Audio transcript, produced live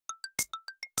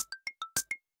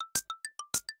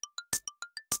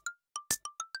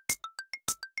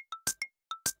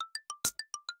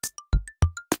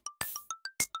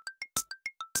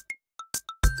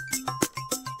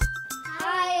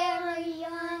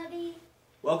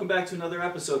Welcome back to another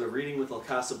episode of Reading with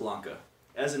Casa Blanca.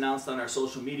 As announced on our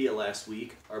social media last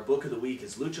week, our book of the week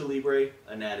is Lucha Libre,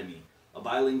 Anatomy, a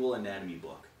bilingual anatomy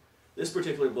book. This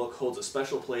particular book holds a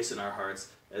special place in our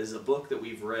hearts as is a book that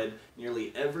we've read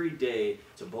nearly every day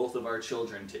to both of our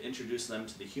children to introduce them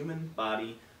to the human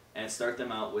body and start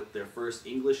them out with their first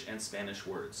English and Spanish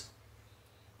words.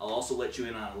 I'll also let you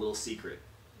in on a little secret.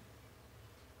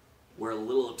 We're a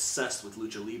little obsessed with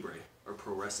Lucha Libre, or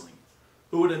pro wrestling.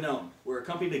 Who would have known? We're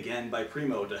accompanied again by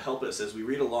Primo to help us as we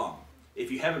read along.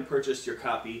 If you haven't purchased your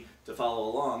copy to follow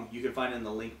along, you can find it in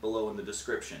the link below in the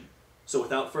description. So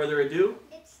without further ado,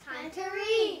 it's time to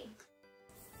read!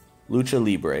 Lucha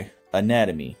Libre,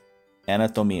 Anatomy,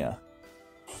 Anatomia,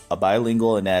 a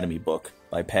bilingual anatomy book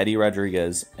by Patty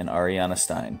Rodriguez and Ariana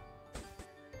Stein.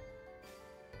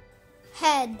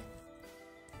 Head,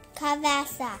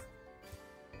 cabeza.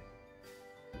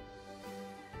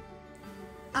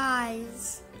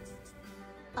 Eyes,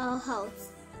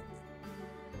 ojos.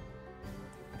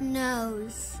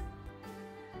 Nose,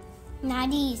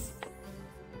 nariz.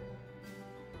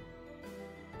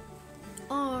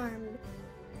 Arm,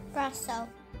 brazo.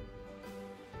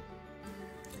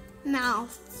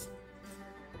 Mouth,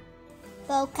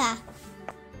 boca.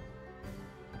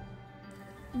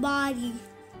 Body,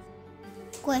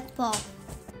 cuerpo.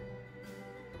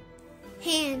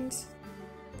 Hands,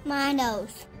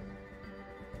 manos.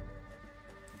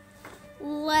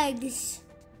 Legs,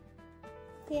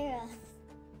 pierna.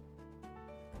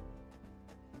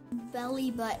 Belly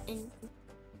button,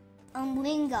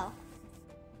 umbilical.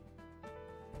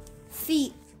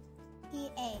 Feet,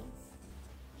 EA.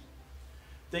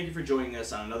 Thank you for joining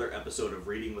us on another episode of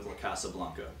Reading with La Casa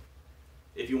Blanca.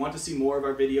 If you want to see more of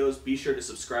our videos, be sure to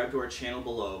subscribe to our channel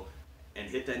below and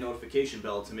hit that notification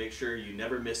bell to make sure you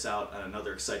never miss out on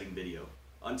another exciting video.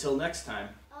 Until next time,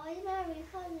 Always remember,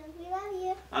 we love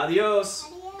you. adios!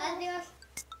 Adios.